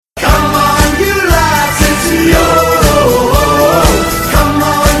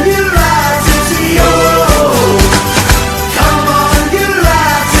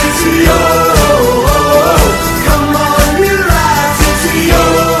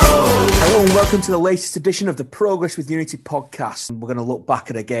Welcome to the latest edition of the Progress with Unity podcast. We're going to look back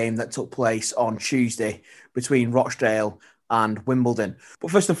at a game that took place on Tuesday between Rochdale and Wimbledon.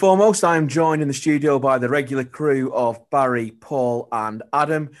 But first and foremost, I am joined in the studio by the regular crew of Barry, Paul and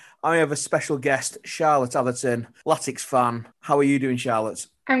Adam. I have a special guest, Charlotte Atherton, Latics fan. How are you doing, Charlotte?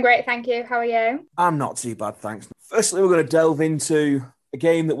 I'm great, thank you. How are you? I'm not too bad, thanks. Firstly, we're going to delve into a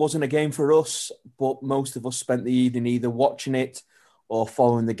game that wasn't a game for us, but most of us spent the evening either watching it or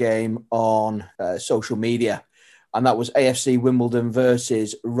following the game on social media. And that was AFC Wimbledon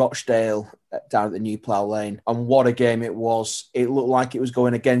versus Rochdale down at the New Plough Lane. And what a game it was. It looked like it was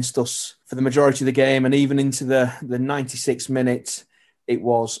going against us for the majority of the game. And even into the 96 minutes, it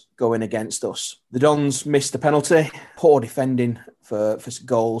was going against us. The Dons missed a penalty, poor defending for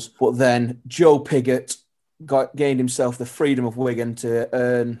goals. But then Joe Pigott gained himself the freedom of Wigan to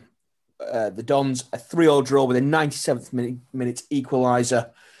earn the Dons a 3-3 draw with a 97th minute equaliser,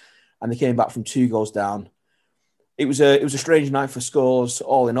 and they came back from 2 goals down. It was a strange night for scores,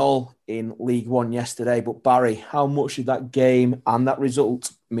 all in all, in League One yesterday. But Barry, how much did that game and that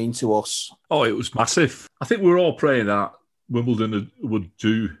result mean to us? Oh, it was massive. I think we were all praying that Wimbledon would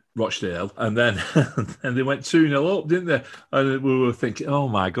do Rochdale, and then and they went 2-0 up, didn't they? And we were thinking, oh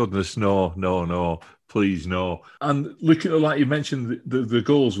my goodness, no. Please, no. And looking at, like you mentioned, the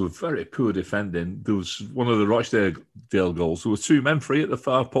goals were very poor defending. There was one of the Rochdale goals. There were 2 men free at the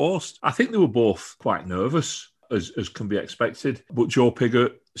far post. I think they were both quite nervous, as can be expected. But Joe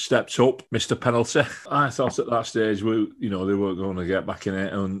Pigott stepped up, missed a penalty. I thought at that stage, they weren't going to get back in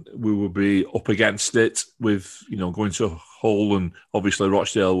it, and we would be up against it with, going to Hull, and obviously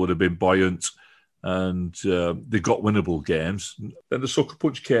Rochdale would have been buoyant. And they got winnable games. Then the sucker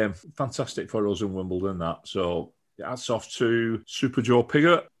punch came. Fantastic for us in Wimbledon, that. So hats off to Super Joe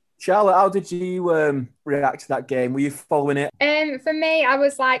Pigott. Charlotte, how did you react to that game? Were you following it? For me, I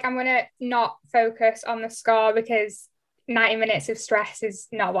was like, I'm going to not focus on the score because 90 minutes of stress is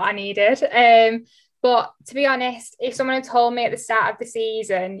not what I needed. But to be honest, if someone had told me at the start of the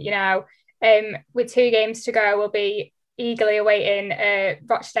season, with 2 games to go, we'll be eagerly awaiting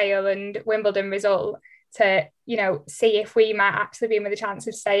Rochdale and Wimbledon result to, see if we might actually be in with a chance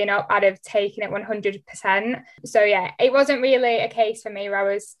of staying up, I'd have taken it 100%. So, yeah, it wasn't really a case for me where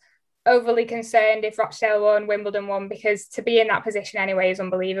I was overly concerned if Rochdale won, Wimbledon won, because to be in that position anyway is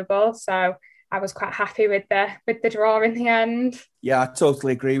unbelievable. So I was quite happy with the draw in the end. Yeah, I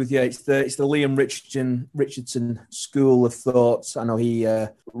totally agree with you. It's the Liam Richardson school of thought. I know he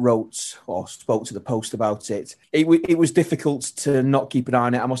wrote or spoke to the Post about it. It was difficult to not keep an eye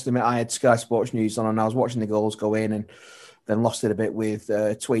on it. I must admit, I had Sky Sports News on and I was watching the goals go in, and then lost it a bit with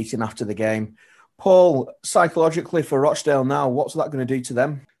tweeting after the game. Paul, psychologically for Rochdale now, what's that going to do to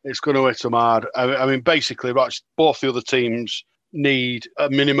them? It's going to hit them hard. I mean, basically, both the other teams need a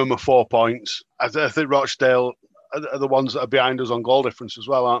minimum of 4 points. I think Rochdale are the ones that are behind us on goal difference as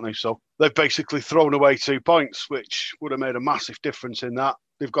well, aren't they? So they've basically thrown away 2 points, which would have made a massive difference in that.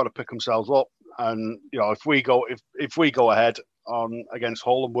 They've got to pick themselves up, and if we go ahead on against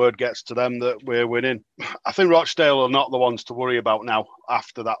Hull and word gets to them that we're winning, I think Rochdale are not the ones to worry about now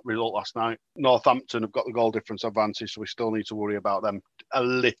after that result last night. Northampton have got the goal difference advantage, so we still need to worry about them a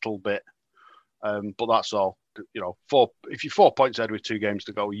little bit, but that's all. If you're 4 points ahead with 2 games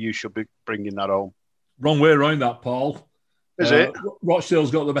to go, you should be bringing that home. Wrong way around that, Paul. Is it? Rochdale's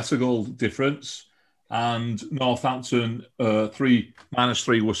got the better goal difference, and Northampton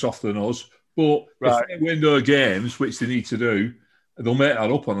 -3 were softer than us. But if they win their games, which they need to do, they'll make that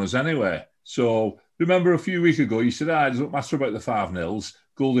up on us anyway. So remember a few weeks ago, you said, it doesn't matter about the 5-0.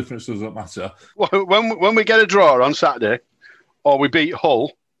 Goal difference doesn't matter. When we get a draw on Saturday, or we beat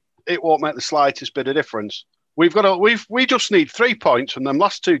Hull, it won't make the slightest bit of difference. We just need 3 points from them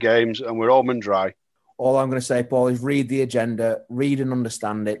last 2 games, and we're home and dry. All I'm going to say, Paul, is read the agenda, read and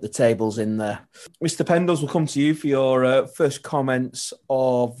understand it. The table's in there. Mr. Pendles, we'll come to you for your first comments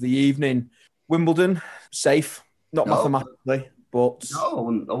of the evening. Wimbledon, safe, not mathematically, but...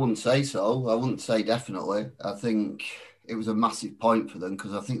 No, I wouldn't say so. I wouldn't say definitely. I think it was a massive point for them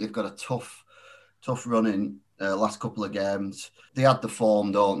because I think they've got a tough run in last couple of games. They had the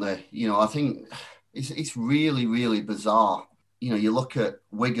form, don't they? I think it's really, really bizarre. You look at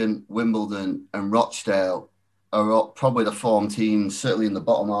Wigan, Wimbledon and Rochdale are probably the form teams, certainly in the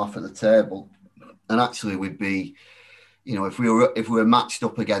bottom half of the table. And actually we'd be, if we were matched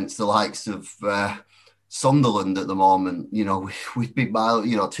up against the likes of Sunderland at the moment, we'd be,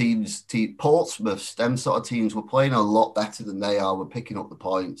 teams, Portsmouth, them sort of teams were playing a lot better than they are. We're picking up the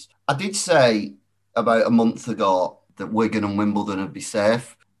points. I did say about a month ago that Wigan and Wimbledon would be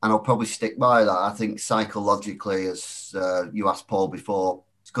safe. And I'll probably stick by that. I think psychologically, as you asked Paul before,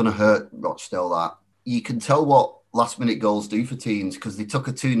 it's It's going to hurt Rochdale, that. You can tell what last-minute goals do for teams because they took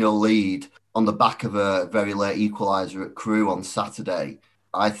a 2-0 lead on the back of a very late equaliser at Crewe on Saturday.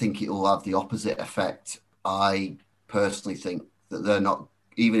 I think it will have the opposite effect. I personally think that they're not,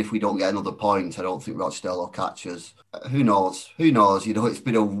 even if we don't get another point, I don't think Rochdale will catch us. Who knows? Who knows? You know, it's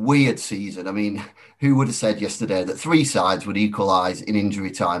been a weird season. I mean, who would have said yesterday that 3 sides would equalise in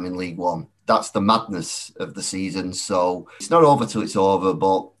injury time in League One? That's the madness of the season. So it's not over till it's over.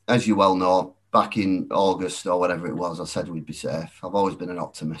 But as you well know, back in August or whatever it was, I said we'd be safe. I've always been an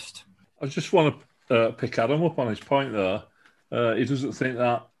optimist. I just want to pick Adam up on his point there. He doesn't think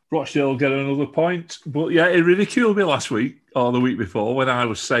that Rochdale will get another point. But yeah, he ridiculed me last week or the week before when I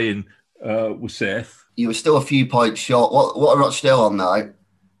was saying we're safe. You were still a few points short. What are Rochdale on now?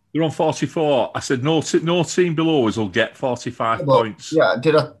 They're on 44. I said no team below us will get 45 points.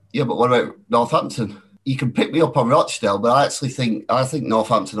 Yeah, but what about Northampton? You can pick me up on Rochdale, but I think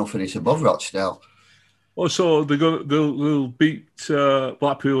Northampton will finish above Rochdale. Oh, so they'll beat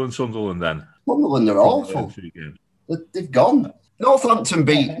Blackpool and Sunderland then? Sunderland are awful. They've gone. Northampton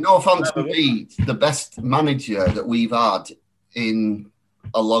beat the best manager that we've had in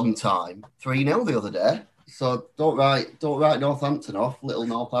a long time. 3-0 the other day. So don't write Northampton off. Little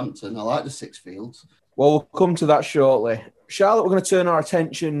Northampton. I like the 6 fields. Well, we'll come to that shortly. Charlotte, we're going to turn our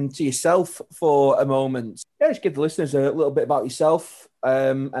attention to yourself for a moment. Yeah, just give the listeners a little bit about yourself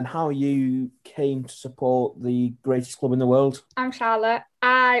and how you came to support the greatest club in the world. I'm Charlotte.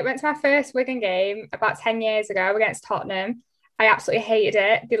 I went to my first Wigan game about 10 years ago against Tottenham. I absolutely hated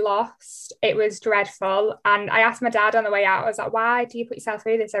it. They lost. It was dreadful. And I asked my dad on the way out, I was like, why do you put yourself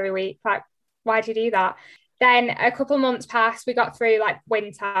through this every week? Like, why do you do that? Then a couple of months passed. We got through like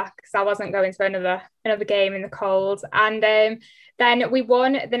winter because I wasn't going to another game in the cold. And then we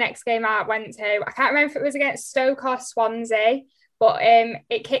won the next game I went to. I can't remember if it was against Stoke or Swansea, but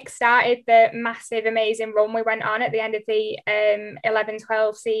it kick-started the massive, amazing run we went on at the end of the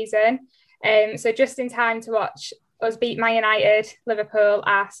 11-12 season. So just in time to watch us beat Man United, Liverpool,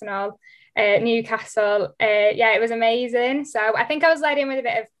 Arsenal, Newcastle. Yeah, it was amazing. So I think I was led in with a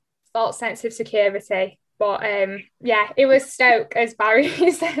bit of false sense of security. But yeah, it was Stoke, as Barry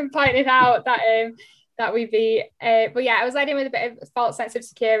pointed out, that we beat. But yeah, I was led in with a bit of false sense of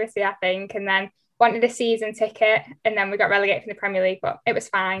security, I think, and then wanted a season ticket, and then we got relegated from the Premier League, but it was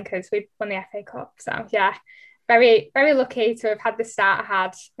fine because we won the FA Cup. So yeah, very, very lucky to have had the start I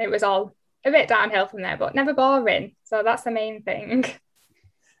had. It was all a bit downhill from there, but never boring. So that's the main thing.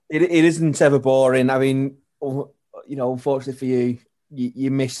 It isn't ever boring. I mean, you know, unfortunately for you,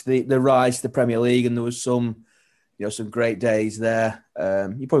 you missed the rise to the Premier League, and there was some great days there.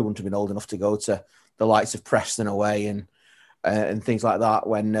 You probably wouldn't have been old enough to go to the likes of Preston away and things like that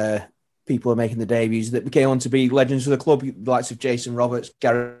when people are making the debuts that became on to be legends of the club, the likes of Jason Roberts,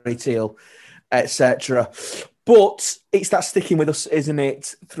 Gary Teal, etc. But it's that sticking with us, isn't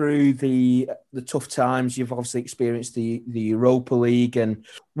it? Through the tough times, you've obviously experienced the Europa League, and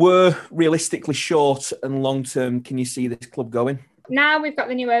were realistically short and long term, can you see this club going? Now we've got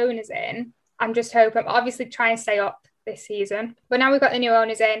the new owners in, I'm just hoping, obviously trying to stay up this season, but now we've got the new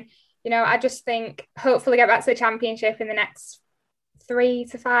owners in, you know, I just think hopefully get back to the Championship in the next 3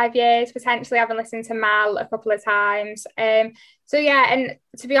 to 5 years, potentially. Having listened to Mal a couple of times. So yeah, and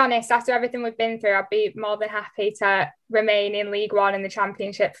to be honest, after everything we've been through, I'd be more than happy to remain in League One in the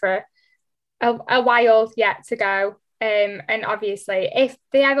Championship for a while yet to go. And obviously, if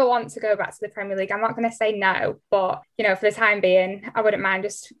they ever want to go back to the Premier League, I'm not going to say no. But, you know, for the time being, I wouldn't mind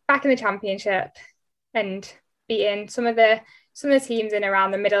just back in the Championship and beating some of the teams in around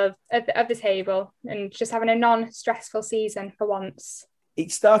the middle of the table and just having a non-stressful season for once.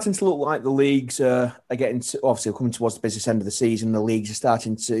 It's starting to look like the leagues are getting to, obviously coming towards the business end of the season. The leagues are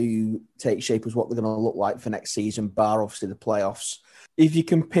starting to take shape as what they're going to look like for next season, bar obviously the playoffs. If you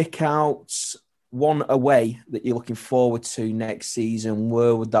can pick out one away that you're looking forward to next season,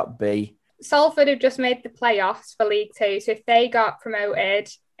 where would that be? Salford have just made the playoffs for League Two, so if they got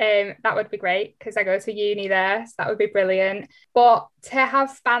promoted, that would be great because I go to uni there, so that would be brilliant. But to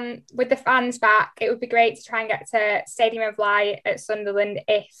have with the fans back, it would be great to try and get to Stadium of Light at Sunderland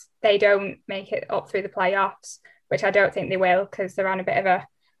if they don't make it up through the playoffs, which I don't think they will because they're on a bit of a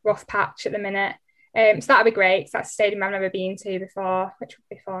rough patch at the minute. So that'd be great because that's a stadium I've never been to before, which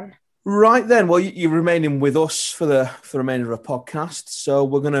would be fun. Right then, well, you're remaining with us for the remainder of the podcast, so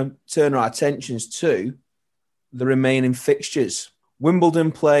we're going to turn our attentions to the remaining fixtures.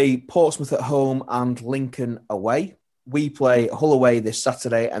 Wimbledon play Portsmouth at home and Lincoln away. We play Hull away this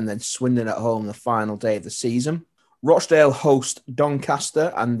Saturday and then Swindon at home the final day of the season. Rochdale host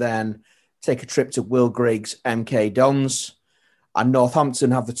Doncaster and then take a trip to Will Griggs MK Dons. And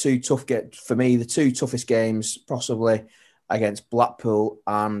Northampton have the two toughest games possibly against Blackpool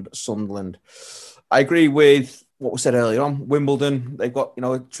and Sunderland. I agree with what was said earlier on. Wimbledon, they've got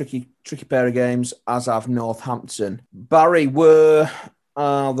a tricky pair of games, as have Northampton. Barry, where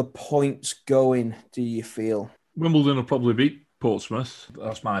are the points going, do you feel? Wimbledon will probably beat Portsmouth.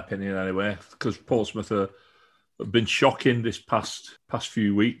 That's my opinion anyway, because Portsmouth have been shocking this past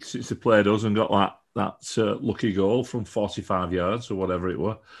few weeks since they played us and got that lucky goal from 45 yards or whatever it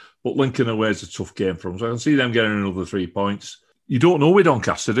were. But Lincoln away is a tough game for them, so I can see them getting another 3 points. You don't know with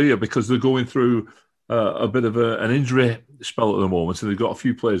Doncaster, do you? Because they're going through a bit of an injury spell at the moment, and they've got a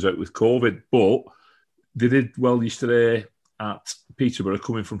few players out with COVID, but they did well yesterday at Peterborough,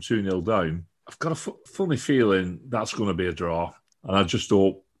 coming from 2-0 down. I've got a funny feeling that's going to be a draw, and I just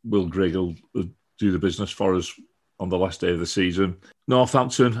hope Will Grigg will do the business for us on the last day of the season.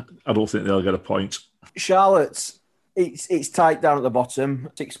 Northampton, I don't think they'll get a point. Charlotte, it's tight down at the bottom.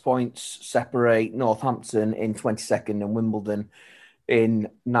 6 points separate Northampton in 22nd and Wimbledon in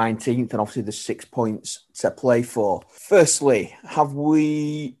 19th, and obviously there's 6 points to play for. Firstly,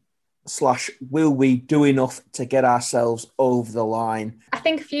 will we do enough to get ourselves over the line? I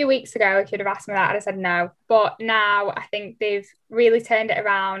think a few weeks ago, if you'd have asked me that, I'd have said no. But now I think they've really turned it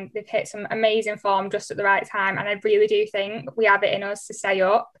around. They've hit some amazing form just at the right time, and I really do think we have it in us to stay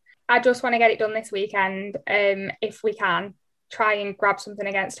up. I just want to get it done this weekend, if we can. Try and grab something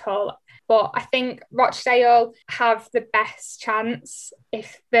against Hull. But I think Rochdale have the best chance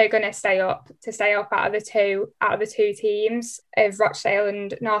if they're going to stay up out of the two teams of Rochdale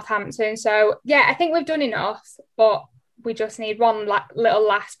and Northampton. So yeah, I think we've done enough, but we just need one little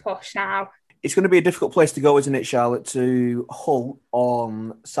last push now. It's going to be a difficult place to go, isn't it, Charlotte, to Hull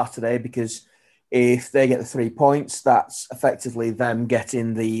on Saturday, because if they get the 3 points, that's effectively them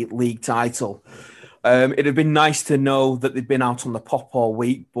getting the league title. It'd have been nice to know that they'd been out on the pop all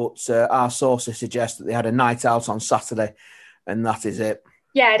week, but our sources suggest that they had a night out on Saturday, and that is it.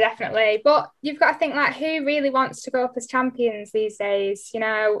 Yeah, definitely. But you've got to think, who really wants to go up as champions these days?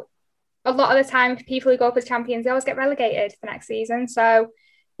 A lot of the time, people who go up as champions, they always get relegated for next season. So,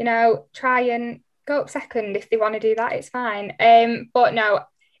 try and go up second if they want to do that. It's fine. But no,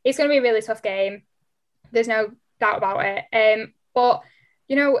 it's going to be a really tough game. There's no doubt about it. But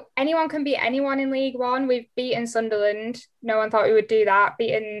anyone can beat anyone in League One. We've beaten Sunderland. No one thought we would do that.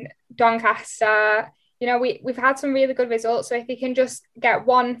 Beaten Doncaster. We've had some really good results. So if you can just get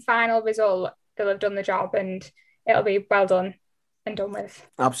one final result, they'll have done the job, and it'll be well done and done with.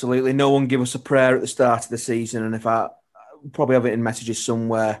 Absolutely. No one give us a prayer at the start of the season. And if I probably have it in messages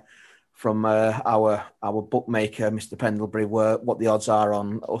somewhere from our bookmaker, Mr. Pendlebury, what the odds are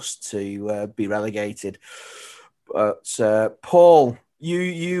on us to be relegated. But Paul,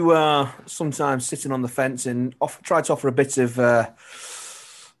 you are sometimes sitting on the fence and try to offer a bit of,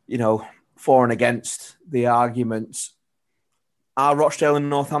 for and against the arguments. Are Rochdale and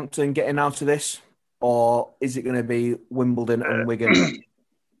Northampton getting out of this, or is it going to be Wimbledon and Wigan?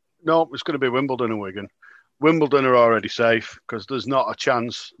 No, it's going to be Wimbledon and Wigan. Wimbledon are already safe because there's not a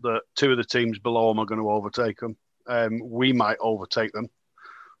chance that two of the teams below them are going to overtake them. We might overtake them,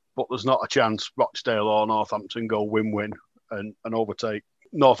 but there's not a chance Rochdale or Northampton go win-win and overtake.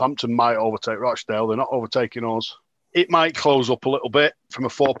 Northampton might overtake Rochdale. They're not overtaking us. It might close up a little bit from a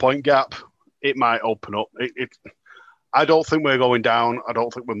 4-point gap. It might open up. I don't think we're going down. I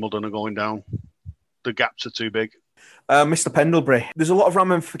don't think Wimbledon are going down. The gaps are too big. Mr. Pendlebury, there's a lot of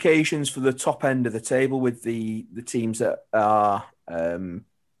ramifications for the top end of the table with the teams that are being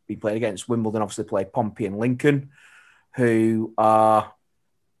played against. Wimbledon obviously play Pompey and Lincoln, who are,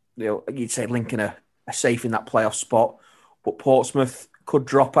 you'd say Lincoln are safe in that playoff spot, but Portsmouth could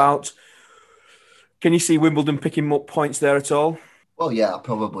drop out. Can you see Wimbledon picking up points there at all? Well, yeah, I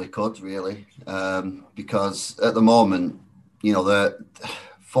probably could, really, because at the moment, the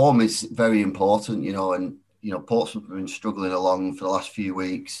form is very important, and Portsmouth have been struggling along for the last few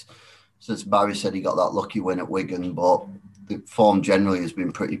weeks. Since Barry said he got that lucky win at Wigan, but the form generally has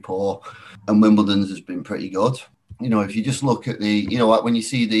been pretty poor, and Wimbledon's has been pretty good. If you just look at when you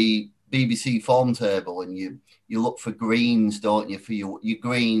see the BBC form table and you look for greens, don't you, for your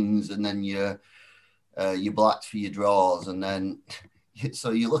greens, and then your blacks for your draws, and then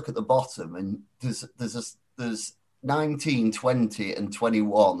so you look at the bottom and there's 19, 20 and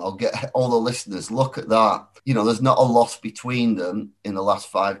 21. I'll get all the listeners, look at that. There's not a loss between them in the last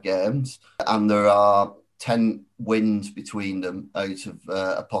 5 games, and there are 10 wins between them out of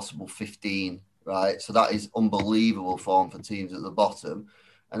a possible 15, right? So that is unbelievable form for teams at the bottom.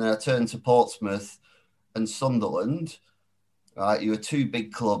 And then I turn to Portsmouth and Sunderland, right? You are 2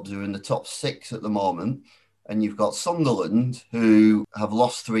 big clubs who are in the top 6 at the moment, and you've got Sunderland, who have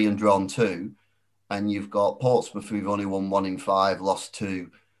lost 3 and drawn 2, and you've got Portsmouth, who've only won 1 in 5, lost 2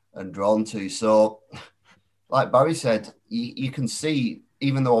 and drawn 2. So, like Barry said, you can see,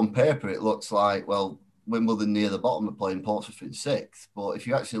 even though on paper it looks like, well, Wimbledon near the bottom are playing Portsmouth in 6th, but if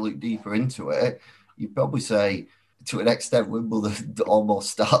you actually look deeper into it, you'd probably say, to an extent, Wimbledon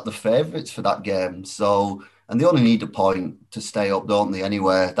almost start the favourites for that game. So, and they only need a point to stay up, don't they,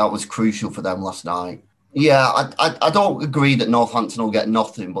 anyway? That was crucial for them last night. Yeah, I don't agree that Northampton will get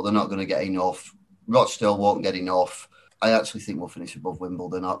nothing, but they're not going to get enough. Rochdale won't get enough. I actually think we'll finish above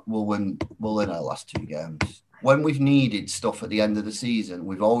Wimbledon. We'll win our last 2 games. When we've needed stuff at the end of the season,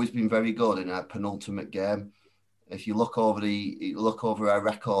 we've always been very good in our penultimate game. If you look over our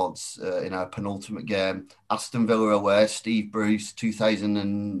records in our penultimate game, Aston Villa away, Steve Bruce,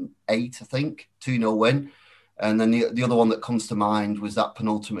 2008, I think, 2-0 win. And then the other one that comes to mind was that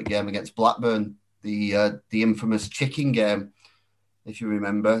penultimate game against Blackburn, the infamous chicken game, if you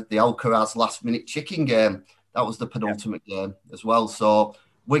remember, the Alcaraz last-minute chicken game. That was the penultimate game as well. So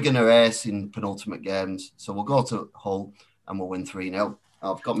Wigan are ace in penultimate games. So we'll go to Hull and we'll win 3-0.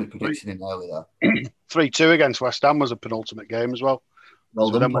 I've got my prediction in early there. 3-2 against West Ham was a penultimate game as well.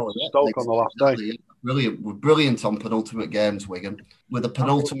 Well so done, Paul. Stoke on the last day. Brilliant. We're brilliant on penultimate games, Wigan. We're the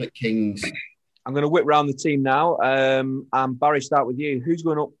penultimate kings. I'm going to whip round the team now. And Barry, start with you. Who's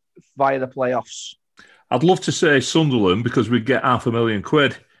going up via the playoffs? I'd love to say Sunderland because we'd get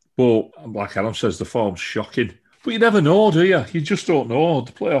 £500,000. But like Adam says, the form's shocking. But you never know, do you? You just don't know.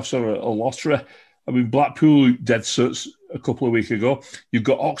 The playoffs are a lottery. I mean, Blackpool dead certs a couple of weeks ago. You've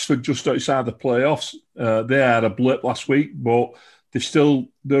got Oxford just outside the playoffs. They had a blip last week, but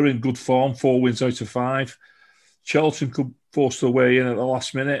they're in good form. 4 wins out of 5. Charlton could force their way in at the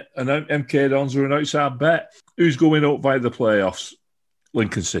last minute, and MK Dons are an outside bet. Who's going up via the playoffs?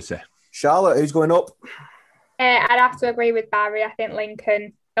 Lincoln City. Charlotte, who's going up? I'd have to agree with Barry. I think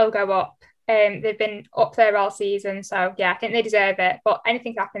Lincoln will go up. They've been up there all season, so yeah, I think they deserve it. But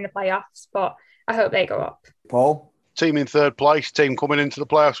anything can happen in the playoffs, but I hope they go up. Paul? Team in 3rd place, team coming into the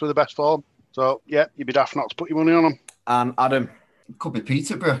playoffs with the best form. So yeah, you'd be daft not to put your money on them. And Adam? Could be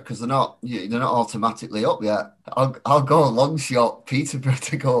Peterborough because they're not automatically up yet. I'll go a long shot Peterborough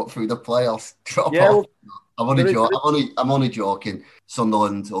to go up through the playoffs. Drop off. I'm only joking.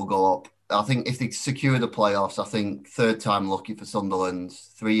 Sunderland will go up. I think if they secure the playoffs, I think 3rd time lucky for Sunderland,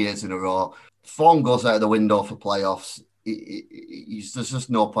 3 years in a row. Form goes out of the window for playoffs. There's just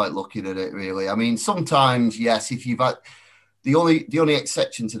no point looking at it, really. I mean, sometimes, yes, if you've had... The only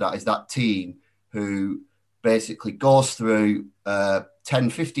exception to that is that team who basically goes through 10,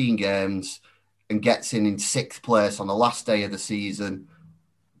 15 games and gets in 6th place on the last day of the season.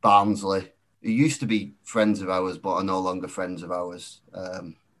 Barnsley. It used to be friends of ours, but are no longer friends of ours.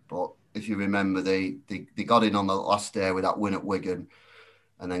 But if you remember, they got in on the last day with that win at Wigan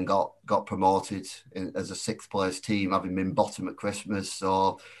and then got promoted as a 6th place team, having been bottom at Christmas.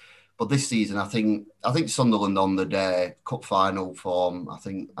 So, but this season, I think Sunderland on the day, cup final form, I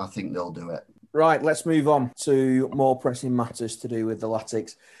think they'll do it. Right, let's move on to more pressing matters to do with the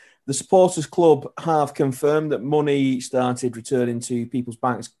Latics. The Supporters Club have confirmed that money started returning to people's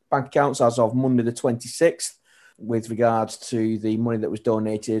bank accounts as of Monday the 26th with regards to the money that was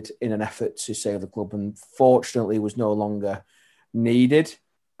donated in an effort to save the club and fortunately was no longer needed.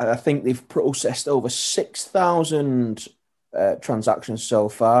 I think they've processed over 6,000 transactions so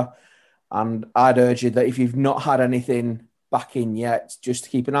far. And I'd urge you that if you've not had anything back in yet, just to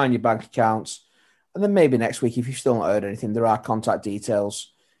keep an eye on your bank accounts. And then maybe next week, if you've still not heard anything, there are contact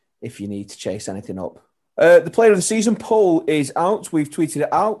details if you need to chase anything up. The Player of the Season poll is out. We've tweeted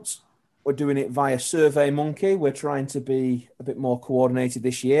it out. We're doing it via SurveyMonkey. We're trying to be a bit more coordinated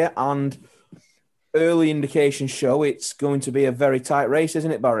this year. And early indications show it's going to be a very tight race,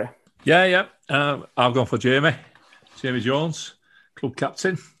 isn't it, Barry? Yeah. I've gone for Jamie Jones, club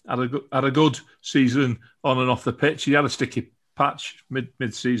captain. Had a good season on and off the pitch. He had a sticky patch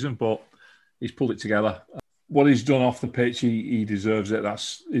mid-season, but he's pulled it together. What he's done off the pitch, he deserves it.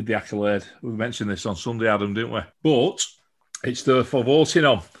 That's the accolade. We mentioned this on Sunday, Adam, didn't we? But it's there for voting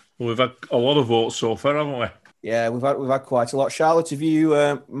on. We've had a lot of votes so far, haven't we? Yeah, we've had quite a lot. Charlotte, have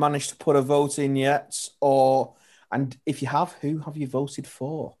you managed to put a vote in yet? And if you have, who have you voted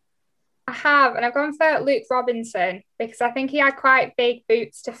for? I have, and I've gone for Luke Robinson because I think he had quite big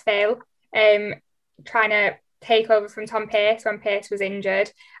boots to fill, trying to take over from Tom Pace when Pace was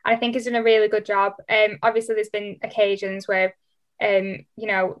injured. And I think he's done a really good job. Obviously, there's been occasions where, there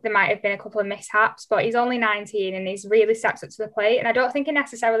might have been a couple of mishaps, but he's only 19 and he's really stepped up to the plate. And I don't think he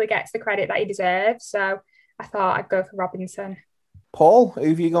necessarily gets the credit that he deserves. So I thought I'd go for Robinson. Paul, who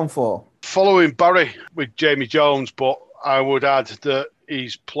have you gone for? Following Barry with Jamie Jones, but I would add that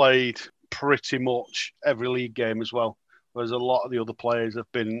he's played pretty much every league game as well, whereas a lot of the other players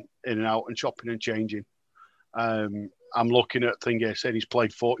have been in and out and chopping and changing. I'm looking at Thingy saying he's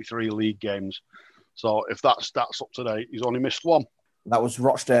played 43 league games. So if that's up to date, he's only missed one. That was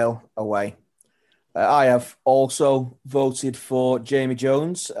Rochdale away. I have also voted for Jamie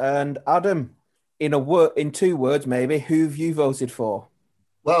Jones. And Adam, in 2 words maybe, who have you voted for?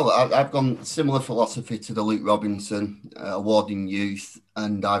 Well, I've gone similar philosophy to the Luke Robinson, awarding youth,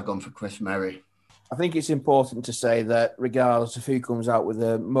 and I've gone for Chris Merry. I think it's important to say that regardless of who comes out with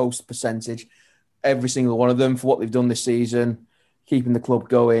the most percentage, every single one of them for what they've done this season, keeping the club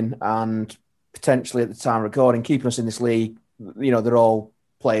going and potentially at the time of recording, keeping us in this league, they're all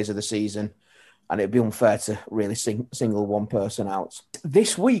players of the season. And it'd be unfair to really single one person out.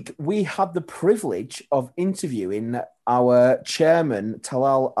 This week, we had the privilege of interviewing our chairman,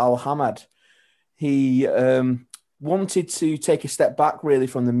 Talal Al-Hamad. He wanted to take a step back, really,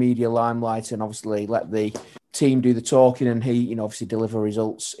 from the media limelight and obviously let the team do the talking, and he, obviously deliver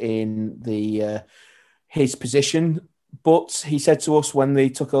results in his position. But he said to us when they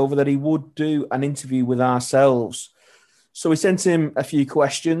took over that he would do an interview with ourselves. So we sent him a few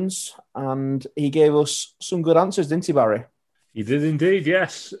questions and he gave us some good answers, didn't he, Barry? He did indeed,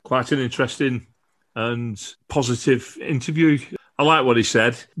 yes. Quite an interesting and positive interview. I like what he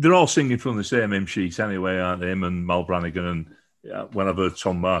said. They're all singing from the same hymn sheet anyway, aren't they? Him and Mal Brannigan, and whenever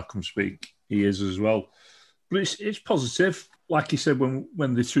Tom Markham speak, he is as well. But it's positive. Like he said,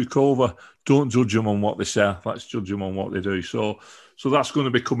 when they took over, don't judge them on what they say. Let's judge them on what they do. So that's going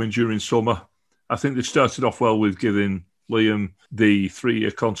to be coming during summer. I think they started off well with giving Liam the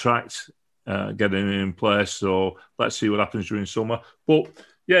 3-year contract, getting it in place. So let's see what happens during summer. But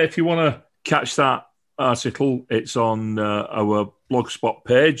yeah, if you want to catch that article, it's on our Blogspot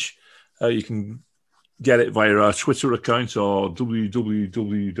page. You can get it via our Twitter account or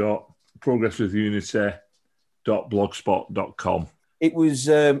www.progresswithunity.blogspot.com. It was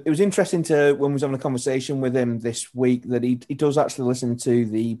interesting when we was having a conversation with him this week that he does actually listen to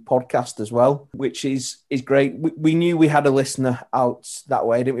the podcast as well, which is great. We knew we had a listener out that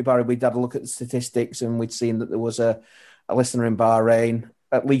way, didn't we, Barry? We'd had a look at the statistics and we'd seen that there was a listener in Bahrain,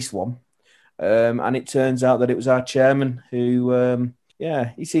 at least one. And it turns out that it was our chairman who,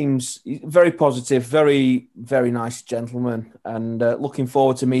 he seems very positive, very, very nice gentleman, and looking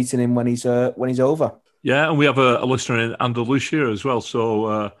forward to meeting him when he's over. Yeah, and we have a listener in Andalusia as well.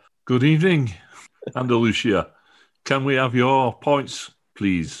 So good evening, Andalusia. Can we have your points,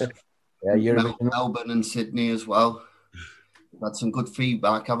 please? Yeah, you're Melbourne and Sydney as well. We've had some good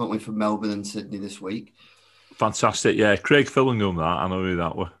feedback, haven't we, from Melbourne and Sydney this week? Fantastic, yeah. Craig Fillingham, I know who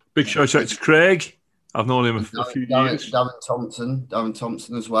that was. Big shout out to Craig. I've known him a few years. Darren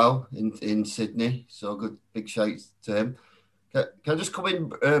Thompson as well in Sydney. So good, big shout to him. Can I just come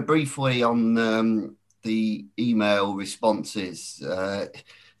in briefly on the email responses?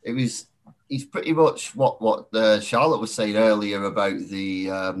 It's pretty much what Charlotte was saying earlier about the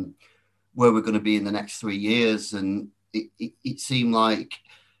where we're going to be in the next 3 years, and it seemed like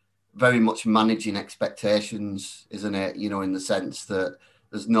very much managing expectations, isn't it? In the sense that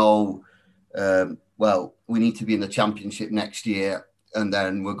there's no we need to be in the Championship next year, and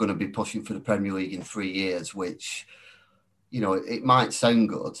then we're going to be pushing for the Premier League in 3 years, which, it might sound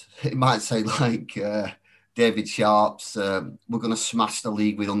good. It might sound like David Sharp's, we're going to smash the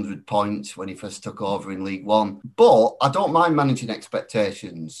league with 100 points when he first took over in League One. But I don't mind managing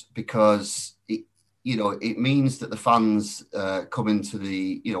expectations because it means that the fans come into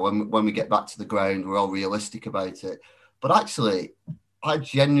the, when we get back to the ground, we're all realistic about it. But actually, I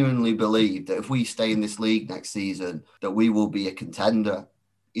genuinely believe that if we stay in this league next season, that we will be a contender,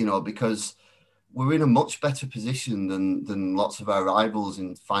 because we're in a much better position than lots of our rivals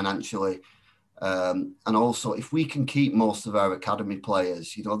financially. And also, if we can keep most of our academy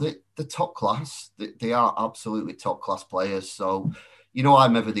players, they're top class. They are absolutely top class players. So,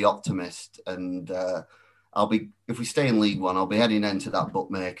 I'm ever the optimist. And if we stay in League One, I'll be heading into that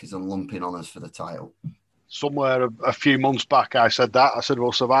bookmakers and lumping on us for the title. Somewhere a few months back, I said that. I said,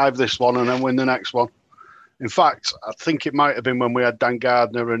 we'll survive this one and then win the next one. In fact, I think it might have been when we had Dan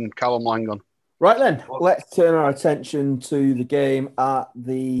Gardner and Callum Lang on. Right then, let's turn our attention to the game at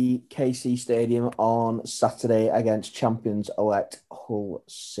the KC Stadium on Saturday against champions-elect Hull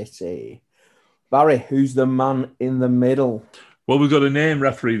City. Barry, who's the man in the middle? Well, we've got a name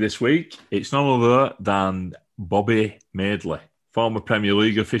referee this week. It's none other than Bobby Madeley, former Premier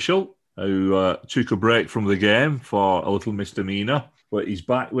League official who took a break from the game for a little misdemeanor, but he's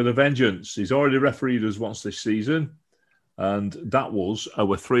back with a vengeance. He's already refereed us once this season. and that was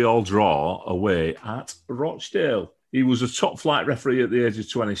our 3-3 draw away at Rochdale. He was a top-flight referee at the age of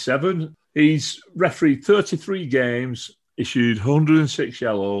 27. He's refereed 33 games, issued 106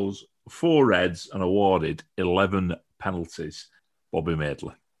 yellows, 4 reds, and awarded 11 penalties. Bobby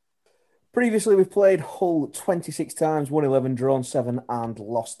Madeley. Previously, we've played Hull 26 times, won 11, drawn 7, and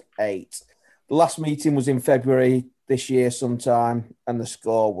lost 8. The last meeting was in February this year sometime, and the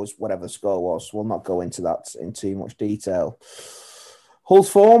score was whatever the score was. We'll not go into that in too much detail. Hull's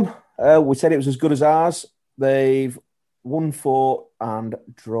form, we said it was as good as ours. They've won 4 and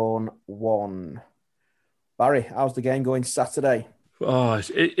drawn 1. Barry, how's the game going Saturday? Oh,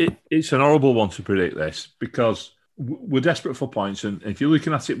 it's an horrible one to predict this because we're desperate for points, and if you're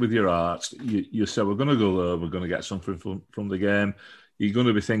looking at it with your heart, you say we're going to go there, we're going to get something from the game. You're going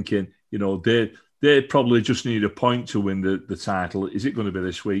to be thinking, you know, they probably just need a point to win the title. Is it going to be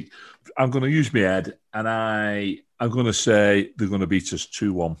this week? I'm going to use my head, and I'm going to say they're going to beat us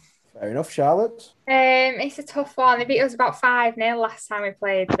 2-1. Fair enough, Charlotte. It's a tough one. They beat us about 5-0 last time we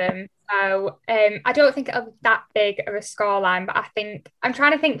played them. So I don't think it'll be that big of a scoreline, but I'm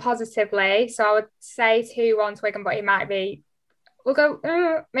trying to think positively. So I would say 2-1 to Wigan, but it might be, we'll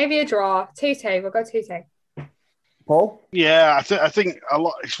go maybe a draw, 2-2. We'll go 2-2. Paul? Yeah, I think a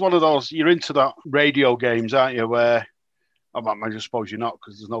lot. It's one of those, you're into that radio games, aren't you, where, I just suppose you're not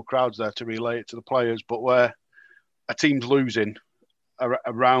because there's no crowds there to relay it to the players, but where a team's losing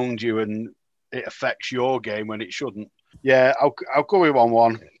around you and it affects your game when it shouldn't. Yeah, I'll go with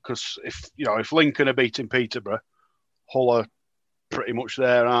 1-1 because if Lincoln are beating Peterborough, Hull are pretty much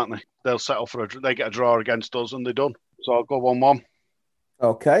there, aren't they? They'll settle they get a draw against us and they're done. So I'll go 1-1.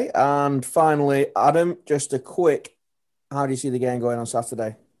 Okay, and finally, Adam, just a quick, how do you see the game going on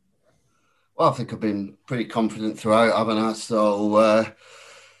Saturday? Well, I think I've been pretty confident throughout, haven't I? So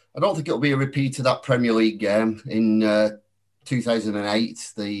I don't think it'll be a repeat of that Premier League game in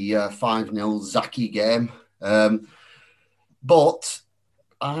 2008, the 5-0 Zaki game. But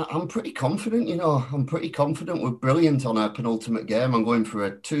I'm pretty confident, I'm pretty confident we're brilliant on our penultimate game. I'm going for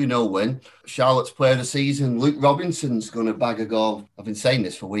a 2-0 win. Charlotte's player of the season, Luke Robinson's going to bag a goal. I've been saying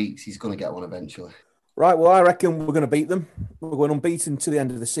this for weeks. He's going to get one eventually. Right, well, I reckon we're going to beat them. We're going unbeaten to the end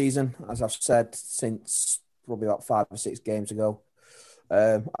of the season, as I've said since probably about 5 or 6 games ago.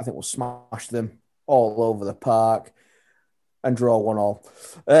 I think we'll smash them all over the park and draw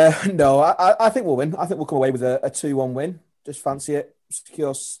 1-1. No, I think we'll win. I think we'll come away with a 2-1 win. Just fancy it.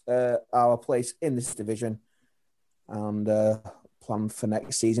 Secure our place in this division and plan for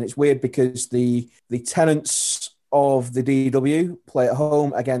next season. It's weird because the tenants of the DW play at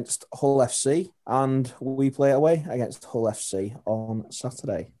home against Hull FC and we play away against Hull FC on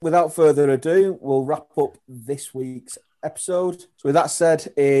Saturday. Without further ado, we'll wrap up this week's episode. So with that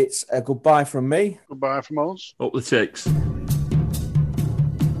said, it's a goodbye from me. Goodbye from us. Up the ticks.